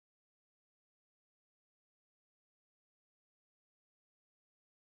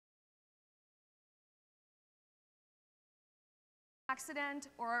accident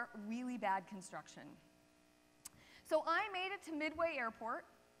or really bad construction. So I made it to Midway Airport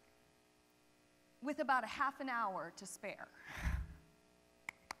with about a half an hour to spare.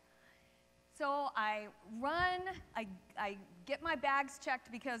 So I run, I get my bags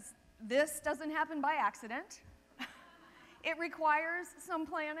checked because this doesn't happen by accident. It requires some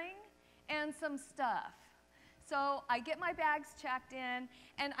planning and some stuff. So I get my bags checked in,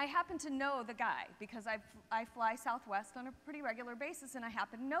 and I happen to know the guy because I fly Southwest on a pretty regular basis, and I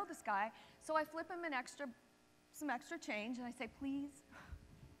happen to know this guy. So I flip him some extra change, and I say, please.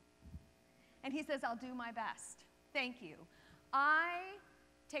 And he says, I'll do my best. Thank you. I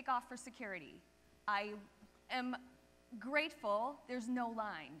take off for security. I am grateful there's no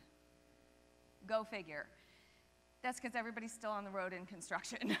line. Go figure. That's because everybody's still on the road in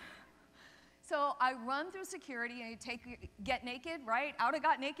construction. So I run through security and get naked, right? I would have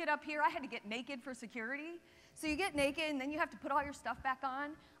got naked up here. I had to get naked for security. So you get naked and then you have to put all your stuff back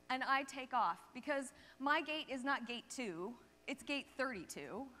on, and I take off because my gate is not gate 2, it's gate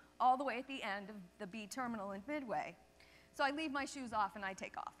 32, all the way at the end of the B terminal in Midway. So I leave my shoes off and I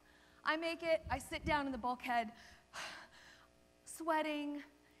take off. I make it, I sit down in the bulkhead, sweating,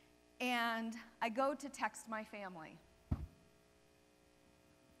 and I go to text my family.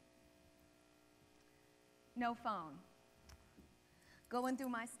 No phone. Going through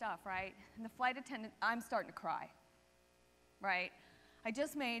my stuff, right? And the flight attendant, I'm starting to cry, right? I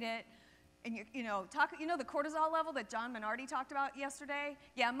just made it, and you know the cortisol level that John Minardi talked about yesterday?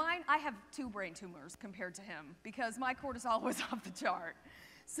 Yeah, mine, I have 2 brain tumors compared to him because my cortisol was off the chart.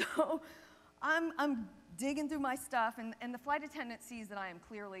 So I'm digging through my stuff, and the flight attendant sees that I am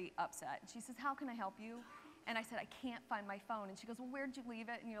clearly upset. And she says, how can I help you? And I said, I can't find my phone. And she goes, well, where'd you leave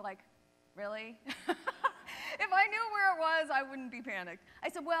it? And you're like, really? If I knew where it was, I wouldn't be panicked. I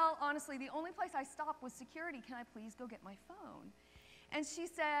said, well, honestly, the only place I stopped was security. Can I please go get my phone? And she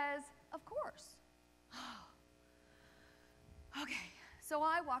says, of course. Okay, so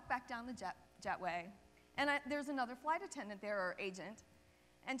I walk back down the jetway, and there's another flight attendant there, or agent,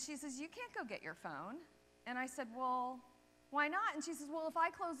 and she says, you can't go get your phone. And I said, well, why not? And she says, well, if I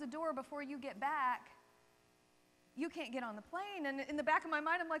close the door before you get back, you can't get on the plane. And in the back of my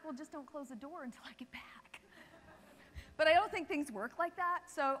mind, I'm like, well, just don't close the door until I get back. But I don't think things work like that.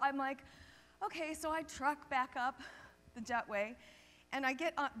 So I'm like, okay, so I truck back up the jetway, and I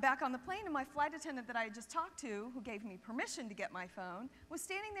get back on the plane, and my flight attendant that I had just talked to, who gave me permission to get my phone, was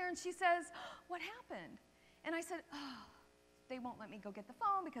standing there, and she says, what happened? And I said, oh, they won't let me go get the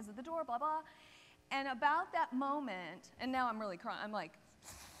phone because of the door, blah, blah. And about that moment, and now I'm really crying, I'm like,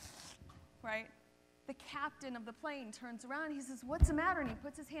 right? The captain of the plane turns around, and he says, what's the matter? And he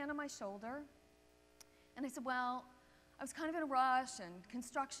puts his hand on my shoulder. And I said, well, I was kind of in a rush and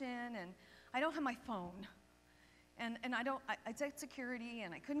construction, and I don't have my phone. And I checked security,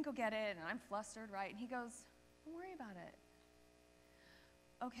 and I couldn't go get it, and I'm flustered, right? And he goes, don't worry about it.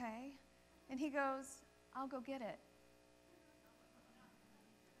 Okay. And he goes, I'll go get it.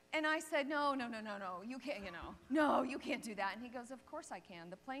 And I said, no, you can't, no, you can't do that. And he goes, of course I can.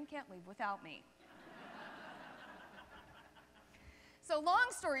 The plane can't leave without me. So long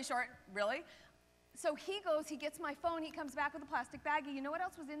story short, really, so he goes, he gets my phone, he comes back with a plastic baggie. You know what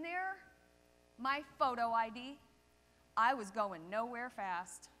else was in there? My photo ID. I was going nowhere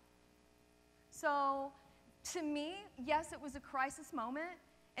fast. So to me, yes, it was a crisis moment,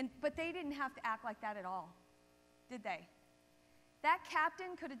 but they didn't have to act like that at all, did they? That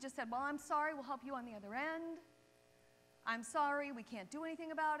captain could have just said, well, I'm sorry, we'll help you on the other end. I'm sorry, we can't do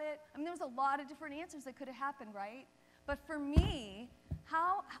anything about it. I mean, there was a lot of different answers that could have happened, right? But for me,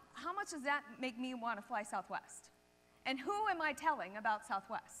 how much does that make me want to fly Southwest? And who am I telling about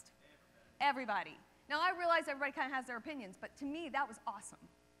Southwest? Everybody. Now, I realize everybody kind of has their opinions, but to me, that was awesome.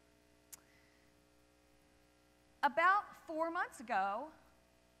 About 4 months ago,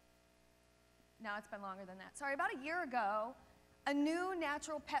 no, it's been longer than that. Sorry, about a year ago, a new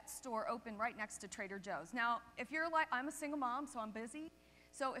natural pet store opened right next to Trader Joe's. Now, if you're like, I'm a single mom, so I'm busy.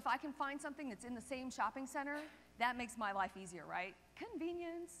 So if I can find something that's in the same shopping center, that makes my life easier, right?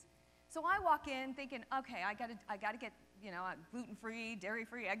 Convenience. So I walk in thinking, okay, I gotta get, gluten-free,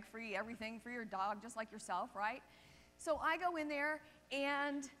 dairy-free, egg-free, everything for your dog, just like yourself, right? So I go in there,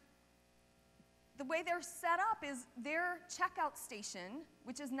 and the way they're set up is their checkout station,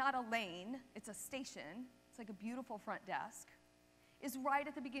 which is not a lane, it's a station, it's like a beautiful front desk, is right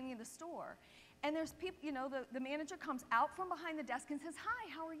at the beginning of the store. And there's people, the manager comes out from behind the desk and says,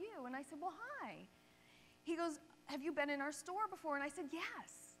 hi, how are you? And I said, well, hi. He goes, have you been in our store before? And I said,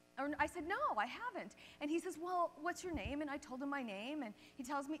 yes. Or I said, no, I haven't. And he says, well, what's your name? And I told him my name, and he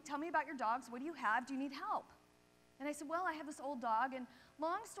tells me, tell me about your dogs. What do you have? Do you need help? And I said, well, I have this old dog. And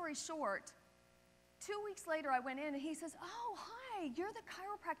long story short, 2 weeks later I went in and he says, oh, hi, you're the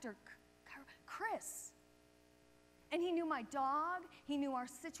chiropractor, Chris. And he knew my dog, he knew our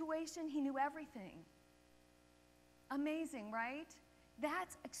situation, he knew everything. Amazing, right?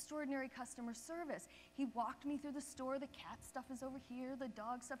 That's extraordinary customer service. He walked me through the store. The cat stuff is over here, the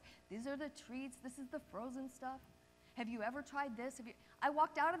dog stuff. These are the treats. This is the frozen stuff. Have you ever tried this? I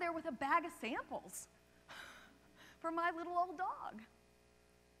walked out of there with a bag of samples for my little old dog.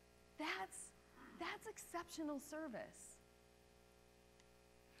 That's exceptional service.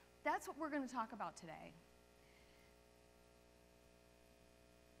 That's what we're going to talk about today.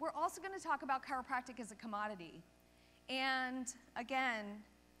 We're also going to talk about chiropractic as a commodity. And again,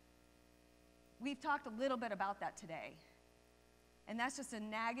 we've talked a little bit about that today. And that's just a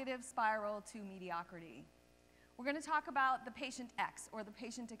negative spiral to mediocrity. We're going to talk about the patient X, or the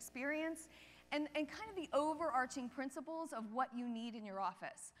patient experience, and kind of the overarching principles of what you need in your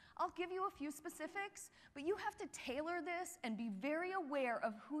office. I'll give you a few specifics, but you have to tailor this and be very aware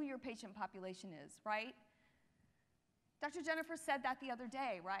of who your patient population is, right? Dr. Jennifer said that the other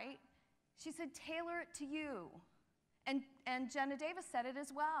day, right? She said, tailor it to you. And Jenna Davis said it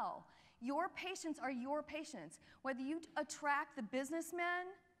as well. Your patients are your patients. Whether you attract the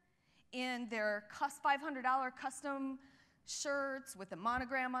businessmen in their $500 custom shirts with a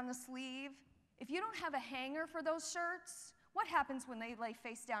monogram on the sleeve, if you don't have a hanger for those shirts, what happens when they lay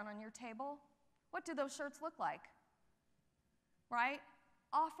face down on your table? What do those shirts look like? Right?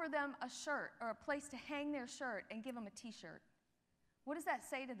 Offer them a shirt or a place to hang their shirt and give them a t-shirt. What does that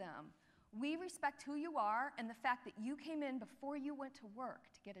say to them? We respect who you are and the fact that you came in before you went to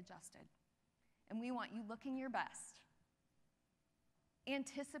work to get adjusted. And we want you looking your best,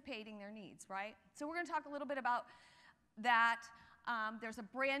 anticipating their needs, right? So we're going to talk a little bit about that. There's a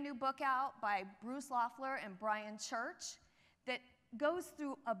brand new book out by Bruce Loeffler and Brian Church that goes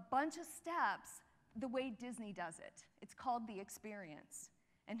through a bunch of steps the way Disney does it. It's called The Experience.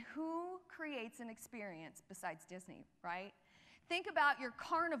 And who creates an experience besides Disney, right? Think about your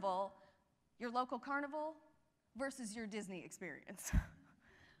carnival, your local carnival, versus your Disney experience.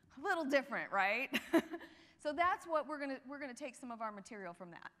 A little different, right? So that's what we're gonna take some of our material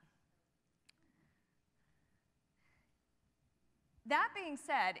from that. That being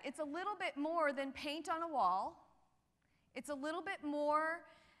said, it's a little bit more than paint on a wall. It's a little bit more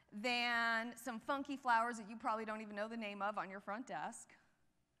than some funky flowers that you probably don't even know the name of on your front desk.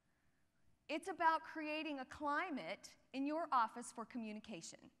 It's about creating a climate in your office for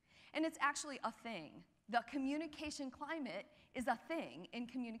communication. And it's actually a thing. The communication climate is a thing in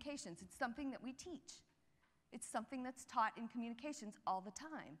communications. It's something that we teach. It's something that's taught in communications all the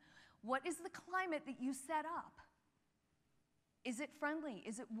time. What is the climate that you set up? Is it friendly?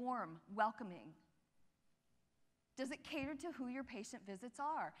 Is it warm, welcoming? Does it cater to who your patient visits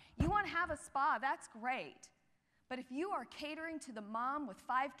are? You want to have a spa, that's great. But if you are catering to the mom with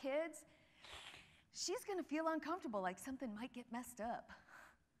 5 kids, she's going to feel uncomfortable, like something might get messed up,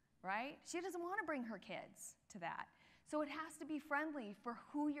 right? She doesn't want to bring her kids to that. So it has to be friendly for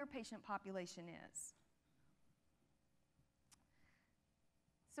who your patient population is.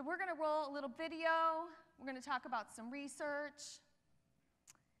 So we're going to roll a little video. We're going to talk about some research.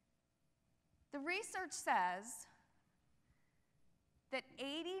 The research says that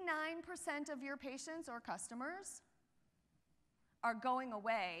 89% of your patients or customers are going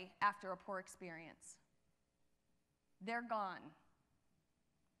away after a poor experience. They're gone.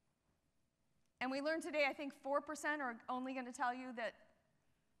 And we learned today, I think 4% are only going to tell you that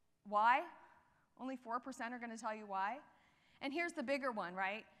why. Only 4% are going to tell you why. And here's the bigger one,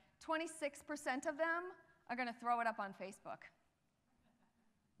 right? 26% of them are going to throw it up on Facebook.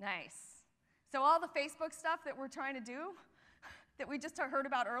 Nice. So all the Facebook stuff that we're trying to do, that we just heard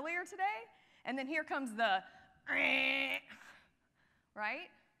about earlier today, and then here comes the, right?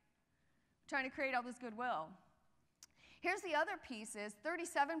 Trying to create all this goodwill. Here's the other piece is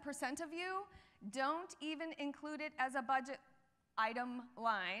 37% of you don't even include it as a budget item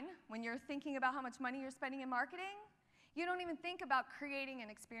line when you're thinking about how much money you're spending in marketing. You don't even think about creating an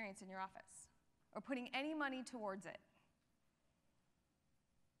experience in your office or putting any money towards it.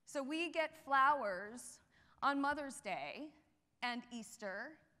 So we get flowers on Mother's Day and Easter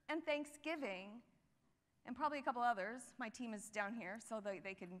and Thanksgiving and probably a couple others. My team is down here so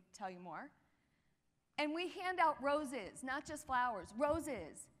they can tell you more. And we hand out roses, not just flowers,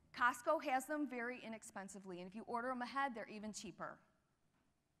 roses. Costco has them very inexpensively, and if you order them ahead, they're even cheaper.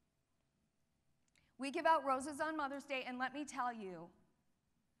 We give out roses on Mother's Day, and let me tell you,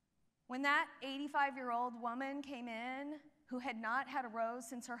 when that 85-year-old woman came in who had not had a rose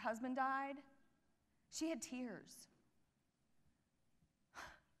since her husband died, she had tears.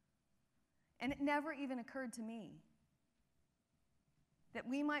 And it never even occurred to me that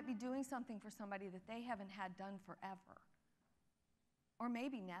we might be doing something for somebody that they haven't had done forever, or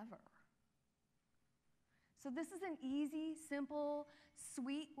maybe never. So this is an easy, simple,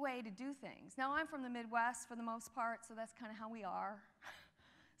 sweet way to do things. Now, I'm from the Midwest for the most part, so that's kind of how we are.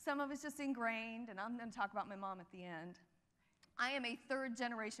 Some of it's just ingrained, and I'm going to talk about my mom at the end. I am a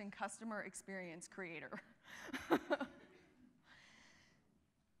third-generation customer experience creator.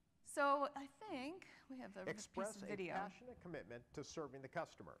 So I think we have a piece of video. Express a passionate commitment to serving the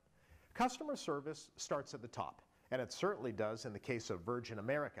customer. Customer service starts at the top, and it certainly does in the case of Virgin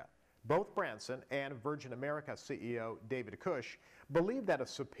America. Both Branson and Virgin America CEO David Cush believe that a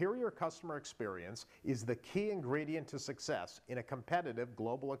superior customer experience is the key ingredient to success in a competitive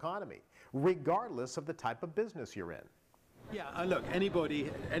global economy, regardless of the type of business you're in. Yeah, look,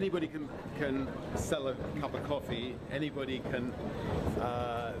 anybody can sell a cup of coffee. Anybody can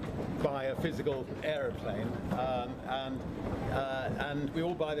buy a physical aeroplane, and we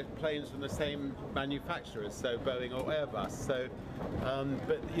all buy the planes from the same manufacturers, so Boeing or Airbus. So,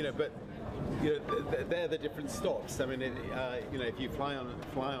 but they're the different stops. I mean, if you fly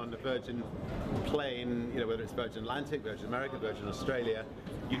on a Virgin plane, whether it's Virgin Atlantic, Virgin America, Virgin Australia,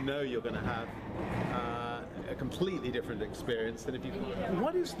 you're going to have a completely different experience than if you.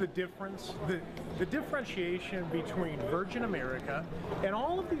 What is the difference, the differentiation between Virgin America and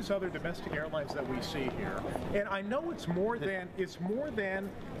all of these other domestic airlines that we see here? And I know it's more than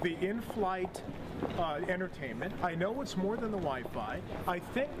the in-flight entertainment. I know it's more than the Wi-Fi. I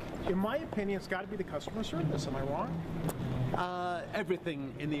think, in my opinion, it's got to be the customer service. Am I wrong?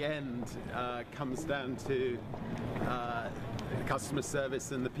 Everything in the end comes down to customer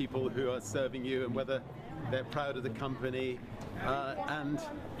service and the people who are serving you, and whether they're proud of the company. And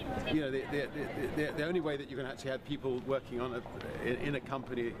the only way that you can actually have people working on in a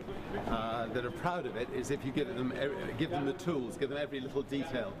company that are proud of it is if you give them the tools, give them every little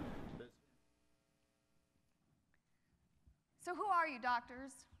detail. So who are you,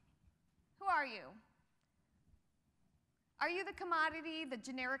 doctors? Who are you? Are you the commodity, the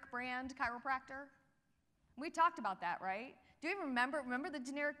generic brand chiropractor? We talked about that, right? Do you even remember the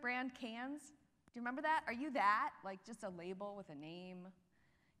generic brand cans? Do you remember that? Are you that? Like just a label with a name?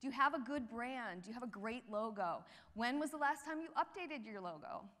 Do you have a good brand? Do you have a great logo? When was the last time you updated your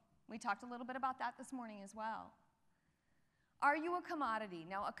logo? We talked a little bit about that this morning as well. Are you a commodity?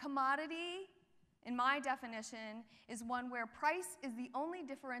 Now, a commodity, in my definition, is one where price is the only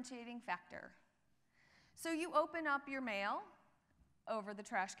differentiating factor. So you open up your mail over the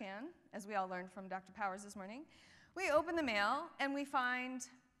trash can, as we all learned from Dr. Powers this morning. We open the mail and we find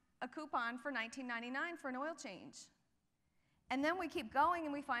a coupon for $19.99 for an oil change. And then we keep going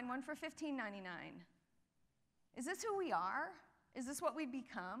and we find one for $15.99. Is this who we are? Is this what we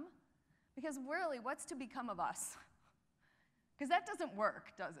become? Because really, what's to become of us? Because that doesn't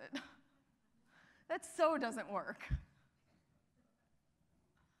work, does it? That so doesn't work.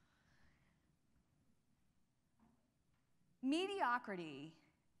 Mediocrity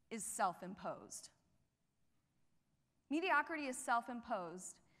is self-imposed. Mediocrity is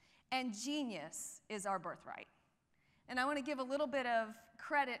self-imposed, and genius is our birthright. And I want to give a little bit of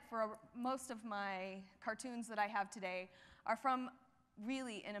credit for most of my cartoons that I have today are from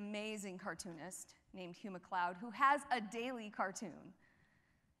really an amazing cartoonist named Hugh MacLeod, who has a daily cartoon.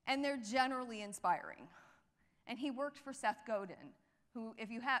 And they're generally inspiring. And he worked for Seth Godin, who,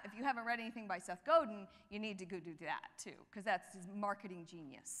 if you haven't read anything by Seth Godin, you need to go do that too, because that's his marketing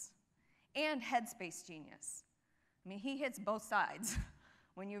genius. And headspace genius. I mean, he hits both sides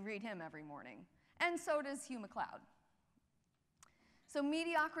when you read him every morning. And so does Hugh MacLeod. So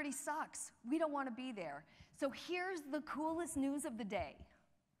mediocrity sucks. We don't want to be there. So here's the coolest news of the day.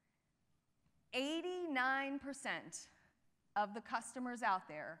 89% of the customers out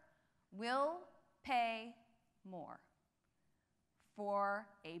there will pay more for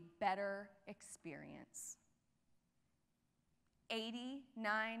a better experience. 89%.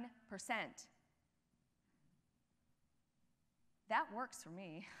 That works for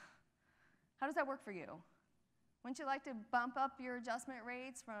me. How does that work for you? Wouldn't you like to bump up your adjustment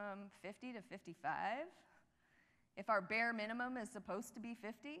rates from 50 to 55? If our bare minimum is supposed to be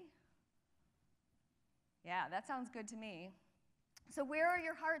 50? Yeah, that sounds good to me. So where are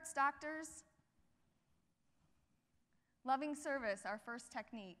your hearts, doctors? Loving service, our first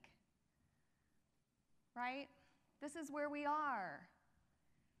technique. Right? This is where we are.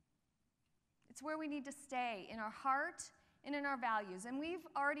 It's where we need to stay, in our heart and in our values. And we've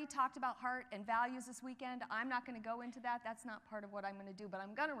already talked about heart and values this weekend. I'm not going to go into that. That's not part of what I'm going to do. But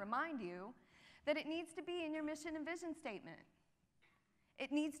I'm going to remind you that it needs to be in your mission and vision statement.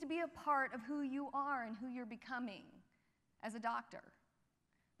 It needs to be a part of who you are and who you're becoming as a doctor,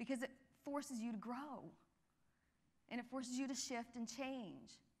 because it forces you to grow, and it forces you to shift and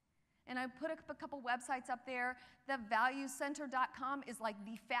change. And I put up a couple websites up there. The valuescenter.com is like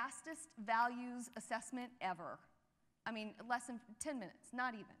the fastest values assessment ever. I mean, less than 10 minutes,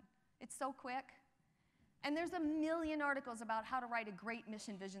 not even. It's so quick. And there's a million articles about how to write a great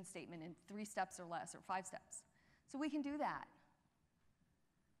mission vision statement in 3 steps or less, or 5 steps. So we can do that,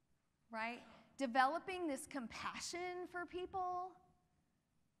 right? Developing this compassion for people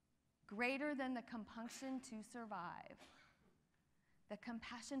greater than the compunction to survive. The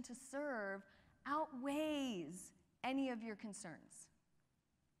compassion to serve outweighs any of your concerns.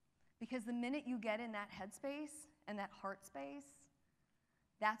 Because the minute you get in that headspace and that heart space,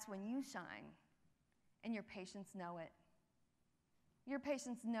 that's when you shine. And your patients know it. Your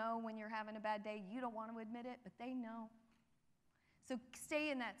patients know when you're having a bad day. You don't want to admit it, but they know. So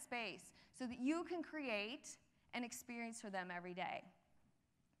stay in that space so that you can create an experience for them every day.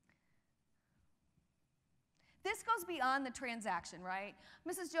 This goes beyond the transaction, right?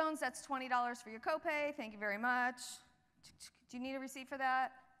 Mrs. Jones, that's $20 for your copay. Thank you very much. Do you need a receipt for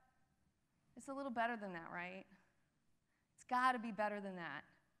that? It's a little better than that, right? It's got to be better than that.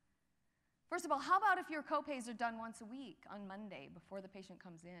 First of all, how about if your copays are done once a week on Monday before the patient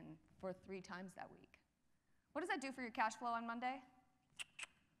comes in for 3 times that week? What does that do for your cash flow on Monday?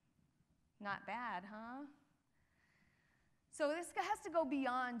 Not bad, huh? So this has to go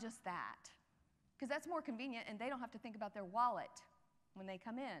beyond just that, because that's more convenient and they don't have to think about their wallet when they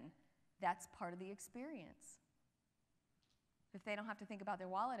come in. That's part of the experience. If they don't have to think about their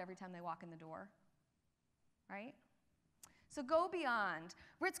wallet every time they walk in the door, right? So go beyond.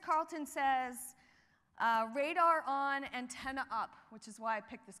 Ritz-Carlton says, radar on, antenna up, which is why I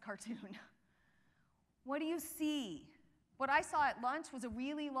picked this cartoon. What do you see? What I saw at lunch was a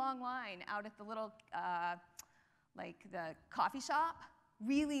really long line out at the little, like the coffee shop,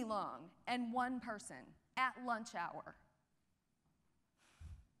 really long, and one person at lunch hour.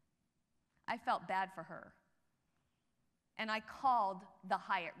 I felt bad for her. And I called the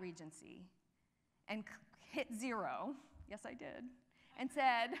Hyatt Regency and hit 0. Yes, I did. And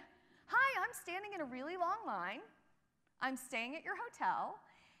said, hi, I'm standing in a really long line. I'm staying at your hotel,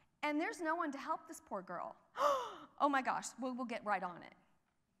 and there's no one to help this poor girl. Oh my gosh, we'll get right on it.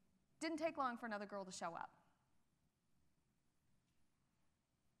 Didn't take long for another girl to show up.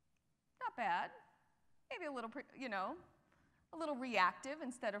 Not bad. Maybe a little, a little reactive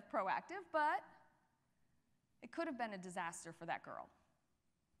instead of proactive, but it could have been a disaster for that girl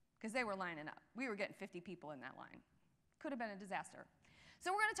because they were lining up. We were getting 50 people in that line. Could have been a disaster.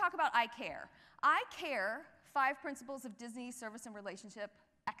 So we're going to talk about I Care. I Care, 5 principles of Disney service and relationship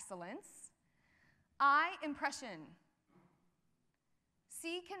excellence. I, impression.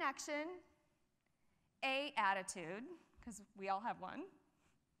 C, connection. A, attitude, because we all have one,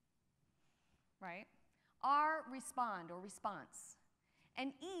 right? R, respond or response.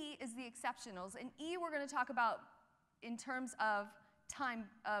 And E is the exceptionals. And E we're going to talk about in terms of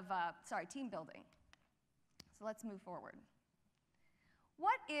team building. So let's move forward.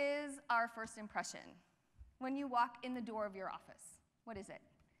 What is our first impression when you walk in the door of your office? What is it?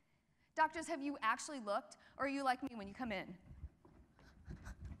 Doctors, have you actually looked, or are you like me when you come in?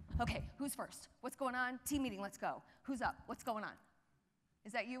 Okay, who's first? What's going on? Team meeting, let's go. Who's up? What's going on?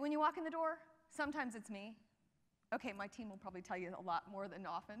 Is that you when you walk in the door? Sometimes it's me. Okay, my team will probably tell you a lot more than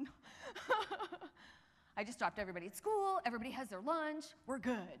often. I just dropped everybody at school. Everybody has their lunch. We're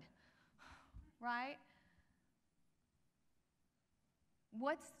good, right?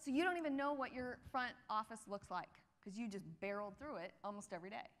 So you don't even know what your front office looks like because you just barreled through it almost every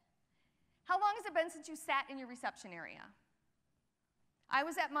day. How long has it been since you sat in your reception area? I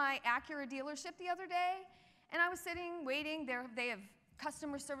was at my Acura dealership the other day, and I was sitting, waiting. They have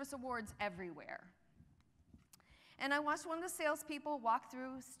customer service awards everywhere. And I watched one of the salespeople walk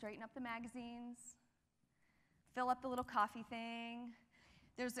through, straighten up the magazines, fill up the little coffee thing.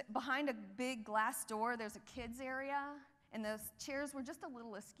 Behind a big glass door, there's a kids area, and those chairs were just a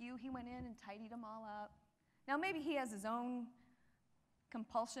little askew. He went in and tidied them all up. Now, maybe he has his own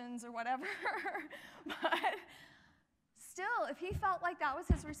compulsions or whatever, but still, if he felt like that was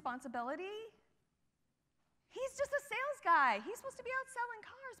his responsibility, he's just a sales guy. He's supposed to be out selling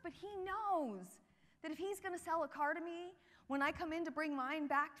cars, but he knows that if he's going to sell a car to me when I come in to bring mine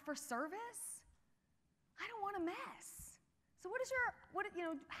back for service, I don't want a mess. So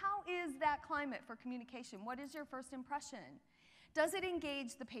how is that climate for communication? What is your first impression? Does it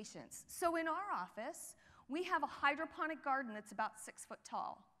engage the patients? So in our office, we have a hydroponic garden that's about 6 foot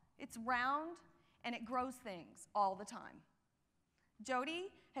tall. It's round, and it grows things all the time. Jody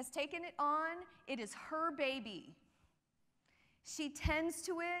has taken it on. It is her baby. She tends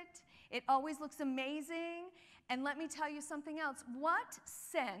to it. It always looks amazing. And let me tell you something else. What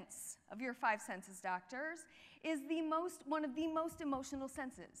sense of your 5 senses, doctors, is one of the most emotional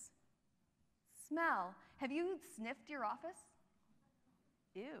senses? Smell. Have you sniffed your office?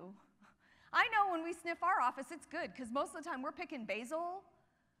 Ew. I know when we sniff our office, it's good, because most of the time we're picking basil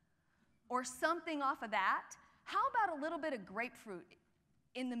or something off of that. How about a little bit of grapefruit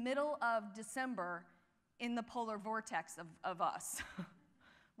in the middle of December in the polar vortex of us,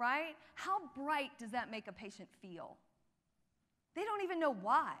 right? How bright does that make a patient feel? They don't even know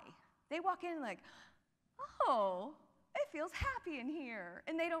why. They walk in like, oh, it feels happy in here,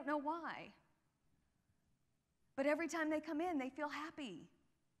 and they don't know why. But every time they come in, they feel happy.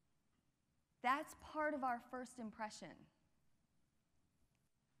 That's part of our first impression.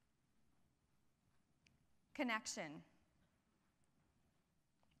 Connection.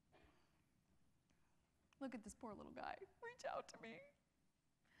 Look at this poor little guy. Reach out to me.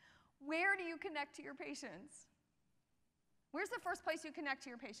 Where do you connect to your patients? Where's the first place you connect to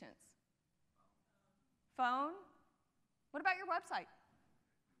your patients? Phone? What about your website?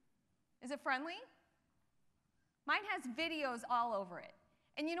 Is it friendly? Mine has videos all over it.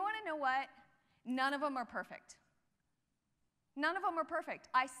 And you want to know what? None of them are perfect. None of them are perfect.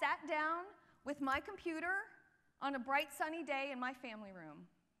 I sat down with my computer on a bright sunny day in my family room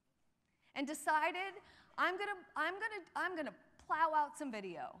and decided I'm gonna plow out some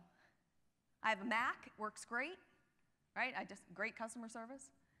video. I have a Mac, it works great, right? Great customer service,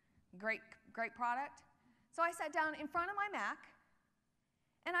 great product. So I sat down in front of my Mac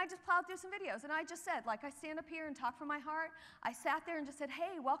and I just plowed through some videos, and I just said, like I stand up here and talk from my heart, I sat there and just said,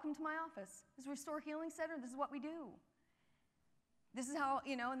 hey, welcome to my office. This is Restore Healing Center, this is what we do. This is how,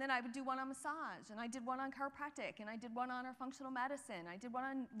 and then I would do one on massage, and I did one on chiropractic, and I did one on our functional medicine, I did one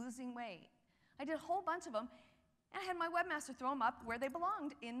on losing weight. I did a whole bunch of them, and I had my webmaster throw them up where they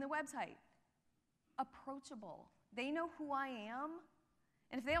belonged in the website. Approachable. They know who I am,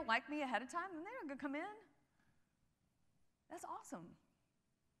 and if they don't like me ahead of time, then they're not gonna come in. That's awesome.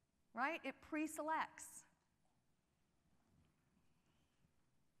 Right? It pre-selects.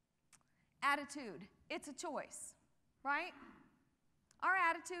 Attitude. It's a choice, right? Our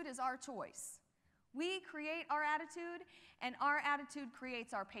attitude is our choice. We create our attitude, and our attitude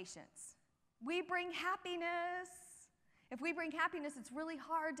creates our patients. We bring happiness. If we bring happiness, it's really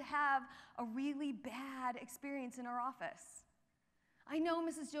hard to have a really bad experience in our office. I know,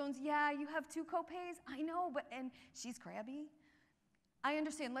 Mrs. Jones, yeah, you have 2 copays. I know, and she's crabby. I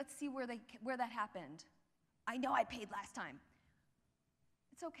understand. Let's see where that happened. I know I paid last time.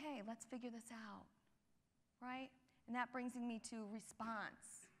 It's okay. Let's figure this out, right? And that brings me to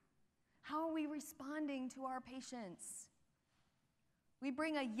response. How are we responding to our patients? We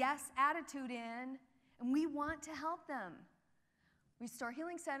bring a yes attitude in, and we want to help them. Restore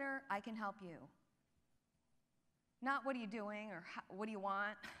Healing Center, I can help you. Not what are you doing or what do you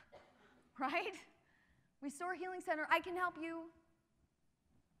want, right? Restore Healing Center, I can help you.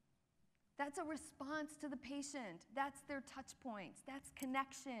 That's a response to the patient. That's their touch points. That's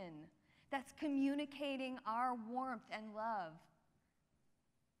connection. That's communicating our warmth and love.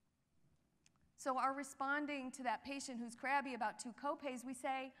 So our responding to that patient who's crabby about 2 copays, we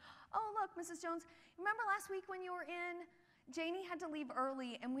say, oh, look, Mrs. Jones, remember last week when you were in, Janie had to leave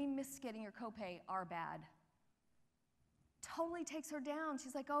early and we missed getting your copay, our bad. Totally takes her down.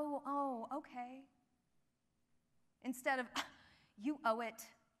 She's like, oh, okay. Instead of, you owe it.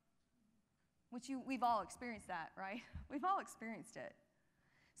 Which we've all experienced that, right? We've all experienced it.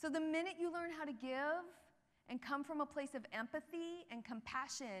 So the minute you learn how to give and come from a place of empathy and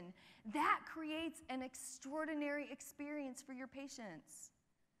compassion, that creates an extraordinary experience for your patients.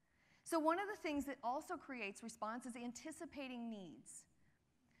 So one of the things that also creates response is anticipating needs.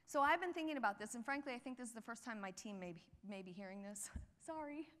 So I've been thinking about this, and frankly, I think this is the first time my team may be hearing this.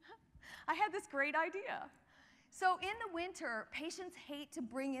 Sorry. I had this great idea. So in the winter, patients hate to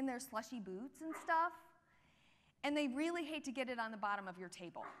bring in their slushy boots and stuff, and they really hate to get it on the bottom of your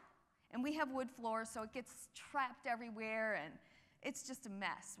table. And we have wood floors, so it gets trapped everywhere, and it's just a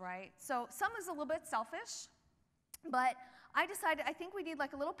mess, right? So some is a little bit selfish, but I decided I think we need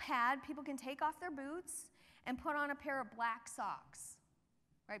like a little pad people can take off their boots and put on a pair of black socks,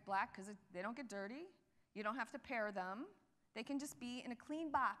 right? Black because they don't get dirty. You don't have to pair them. They can just be in a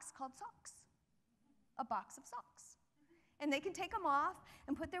clean box called socks. A box of socks. And they can take them off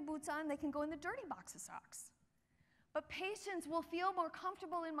and put their boots on. They can go in the dirty box of socks. But patients will feel more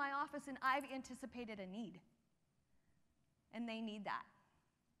comfortable in my office, and I've anticipated a need. And they need that.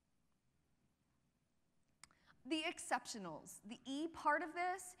 the exceptionals. The E part of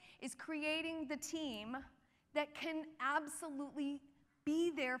this is creating the team that can absolutely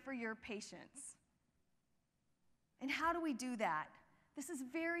be there for your patients. And how do we do that? This is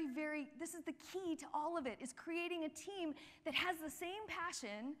this is the key to all of it, is creating a team that has the same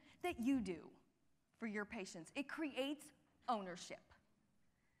passion that you do for your patients. It creates ownership.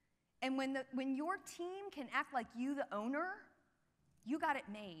 And when your team can act like you, the owner, you got it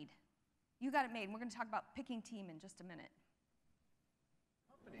made. You got it made. And we're going to talk about picking team in just a minute.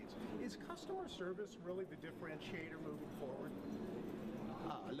 Is customer service really the differentiator moving forward?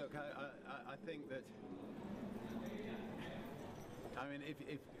 Look, I think that, I mean,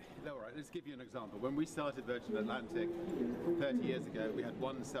 all right, let's give you an example. When we started Virgin Atlantic 30 years ago, we had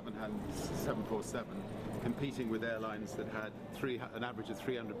one 747 competing with airlines that had an average of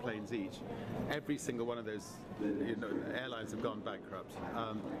 300 planes each. Every single one of those airlines have gone bankrupt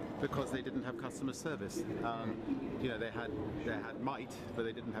because they didn't have customer service. They had might, but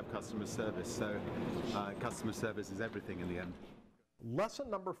they didn't have customer service. So customer service is everything in the end. Lesson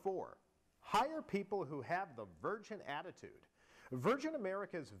number 4, hire people who have the Virgin attitude. Virgin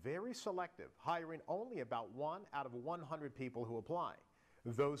America is very selective, hiring only about 1 out of 100 people who apply.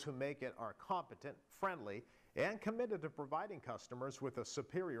 Those who make it are competent, friendly, and committed to providing customers with a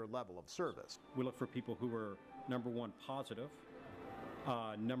superior level of service. We look for people who are, number 1, positive,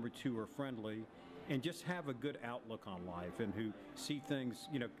 number 2, are friendly, and just have a good outlook on life, and who see things,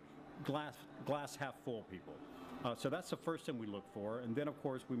 glass half full people. So that's the first thing we look for, and then of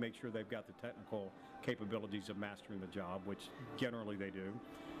course we make sure they've got the technical capabilities of mastering the job, which generally they do.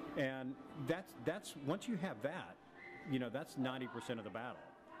 And that's once you have that, that's 90% of the battle.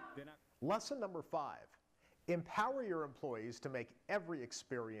 Lesson number 5, empower your employees to make every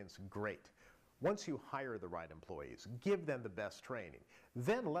experience great. Once you hire the right employees, give them the best training,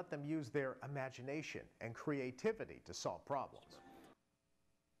 then let them use their imagination and creativity to solve problems.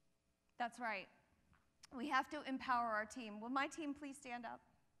 That's right. We have to empower our team. Will my team please stand up?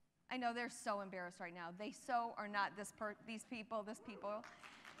 I know they're so embarrassed right now. They so are not these people.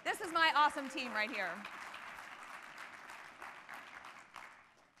 This is my awesome team right here.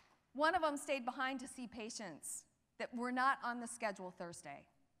 One of them stayed behind to see patients that were not on the schedule Thursday.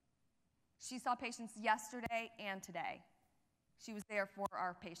 She saw patients yesterday and today. She was there for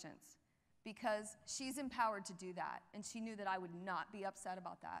our patients because she's empowered to do that, and she knew that I would not be upset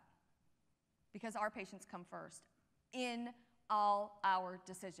about that, because our patients come first in all our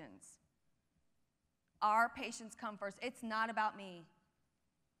decisions. Our patients come first. It's not about me.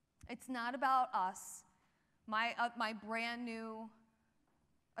 It's not about us. My brand new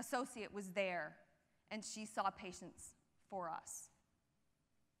associate was there, and she saw patients for us.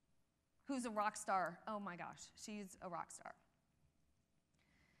 Who's a rock star? Oh my gosh, she's a rock star.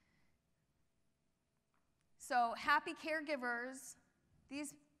 So happy caregivers.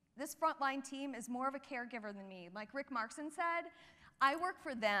 This frontline team is more of a caregiver than me. Like Rick Markson said, I work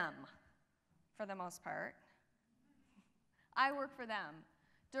for them for the most part. I work for them.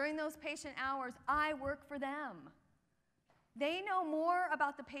 During those patient hours, I work for them. They know more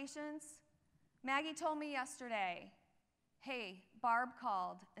about the patients. Maggie told me yesterday, hey, Barb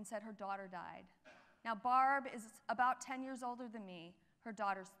called and said her daughter died. Now, Barb is about 10 years older than me. Her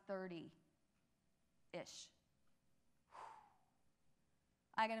daughter's 30-ish.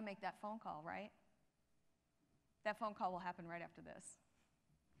 I got to make that phone call, right? That phone call will happen right after this.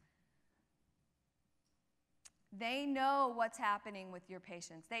 They know what's happening with your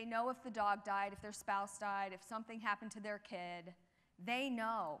patients. They know if the dog died, if their spouse died, if something happened to their kid. They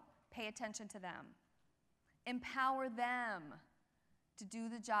know. Pay attention to them. Empower them to do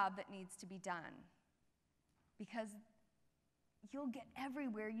the job that needs to be done, because you'll get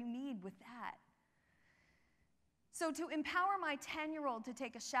everywhere you need with that. So to empower my 10-year-old to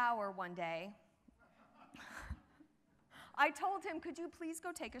take a shower one day, I told him, could you please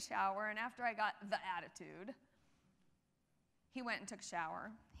go take a shower? And after I got the attitude, he went and took a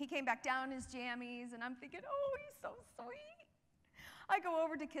shower. He came back down in his jammies, and I'm thinking, oh, he's so sweet. I go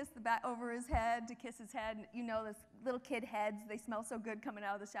over to kiss over his head, to kiss his head. And those little kid heads, they smell so good coming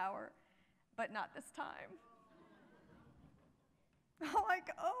out of the shower. But not this time. I'm like,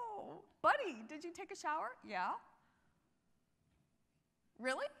 oh, buddy, did you take a shower? Yeah.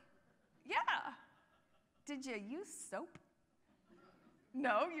 Really? Yeah. Did you use soap?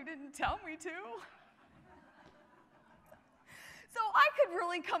 No, you didn't tell me to. So I could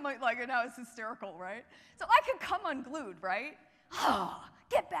really come, and I was hysterical, right? So I could come unglued, right? Oh,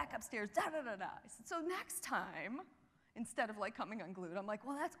 get back upstairs, da-da-da-da. So next time, instead of coming unglued, I'm like,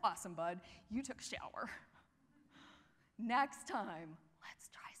 well, that's awesome, bud. You took a shower. Next time, let's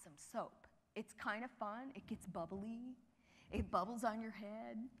try some soap. It's kind of fun. It gets bubbly. It bubbles on your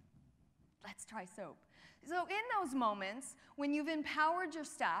head. Let's try soap. So in those moments, when you've empowered your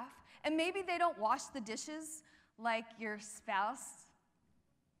staff, and maybe they don't wash the dishes like your spouse,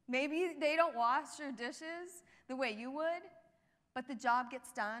 maybe they don't wash your dishes the way you would, but the job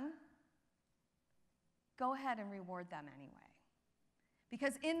gets done, go ahead and reward them anyway.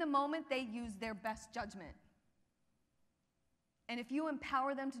 Because in the moment, they use their best judgment. And if you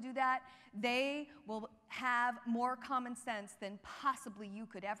empower them to do that, they will have more common sense than possibly you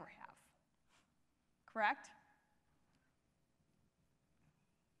could ever have. Correct?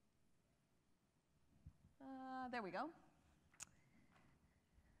 There we go.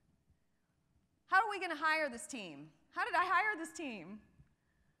 How are we going to hire this team? How did I hire this team?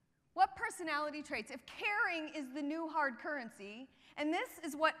 What personality traits? If caring is the new hard currency, and this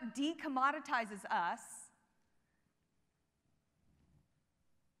is what decommoditizes us,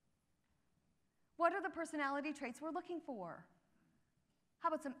 what are the personality traits we're looking for? How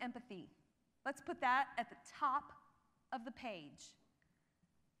about some empathy? Let's put that at the top of the page.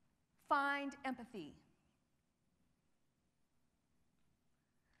 Find empathy.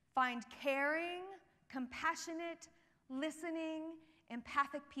 Find caring, compassionate, listening,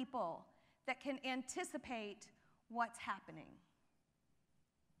 empathic people that can anticipate what's happening.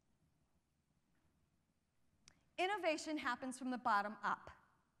 Innovation happens from the bottom up.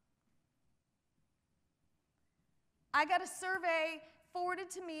 I got a survey forwarded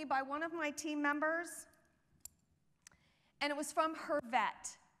to me by one of my team members, and it was from her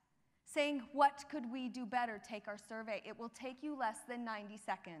vet, saying, what could we do better? Take our survey. It will take you less than 90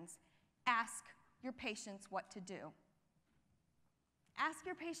 seconds. Ask your patients what to do. Ask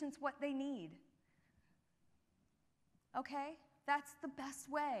your patients what they need. Okay? That's the best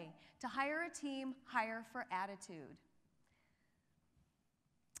way to hire a team, hire for attitude.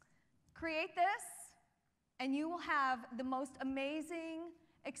 Create this, and you will have the most amazing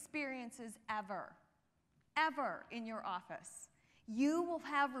experiences ever in your office. You will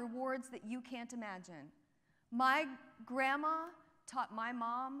have rewards that you can't imagine. My grandma taught my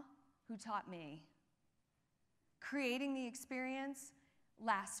mom, who taught me. Creating the experience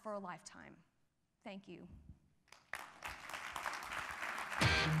lasts for a lifetime. Thank you.